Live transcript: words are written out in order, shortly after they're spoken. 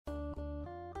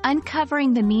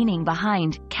Uncovering the meaning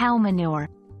behind cow manure.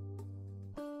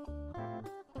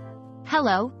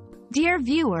 Hello, dear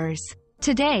viewers.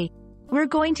 Today, we're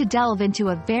going to delve into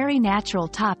a very natural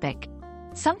topic,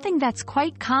 something that's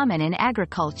quite common in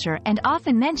agriculture and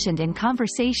often mentioned in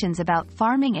conversations about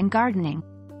farming and gardening.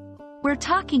 We're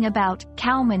talking about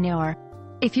cow manure.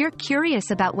 If you're curious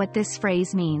about what this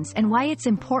phrase means and why it's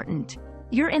important,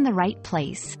 you're in the right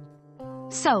place.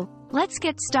 So, let's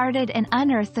get started and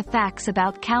unearth the facts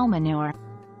about cow manure.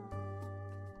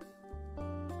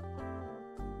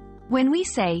 When we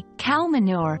say cow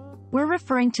manure, we're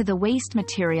referring to the waste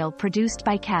material produced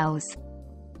by cows.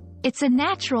 It's a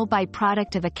natural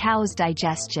byproduct of a cow's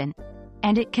digestion,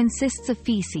 and it consists of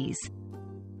feces.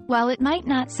 While it might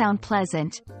not sound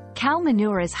pleasant, cow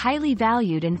manure is highly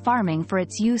valued in farming for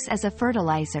its use as a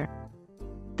fertilizer.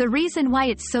 The reason why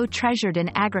it's so treasured in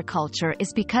agriculture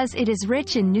is because it is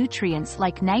rich in nutrients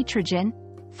like nitrogen,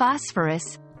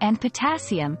 phosphorus, and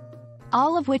potassium,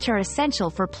 all of which are essential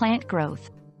for plant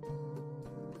growth.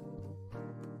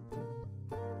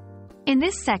 In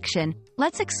this section,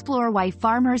 let's explore why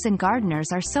farmers and gardeners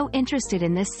are so interested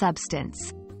in this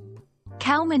substance.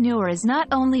 Cow manure is not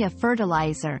only a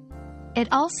fertilizer, it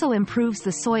also improves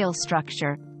the soil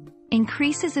structure,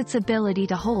 increases its ability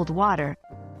to hold water,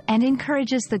 and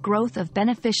encourages the growth of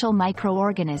beneficial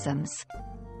microorganisms.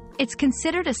 It's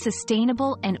considered a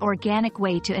sustainable and organic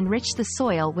way to enrich the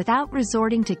soil without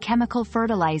resorting to chemical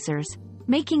fertilizers,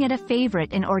 making it a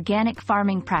favorite in organic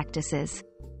farming practices.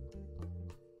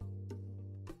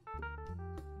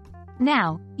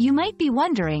 Now, you might be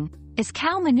wondering, is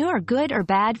cow manure good or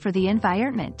bad for the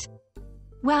environment?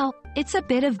 Well, it's a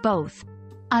bit of both.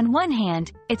 On one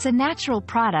hand, it's a natural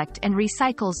product and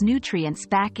recycles nutrients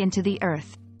back into the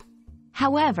earth.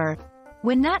 However,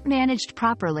 when not managed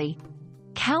properly,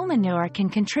 cow manure can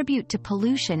contribute to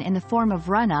pollution in the form of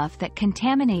runoff that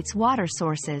contaminates water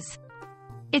sources.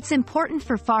 It's important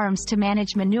for farms to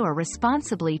manage manure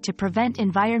responsibly to prevent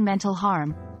environmental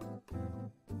harm.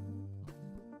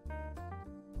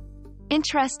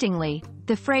 Interestingly,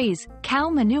 the phrase, cow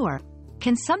manure,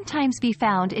 can sometimes be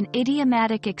found in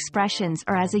idiomatic expressions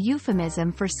or as a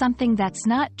euphemism for something that's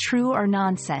not true or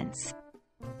nonsense.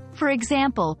 For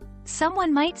example,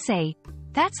 someone might say,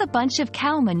 "That's a bunch of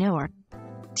cow manure,"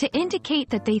 to indicate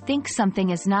that they think something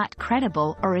is not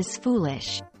credible or is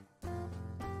foolish.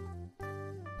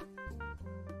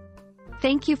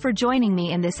 Thank you for joining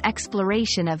me in this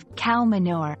exploration of cow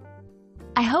manure.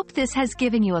 I hope this has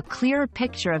given you a clearer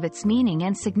picture of its meaning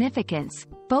and significance,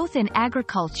 both in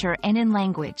agriculture and in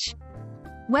language.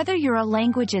 Whether you're a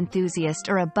language enthusiast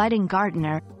or a budding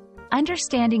gardener,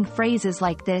 understanding phrases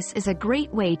like this is a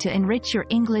great way to enrich your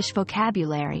English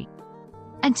vocabulary.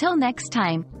 Until next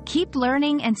time, keep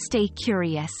learning and stay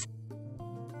curious.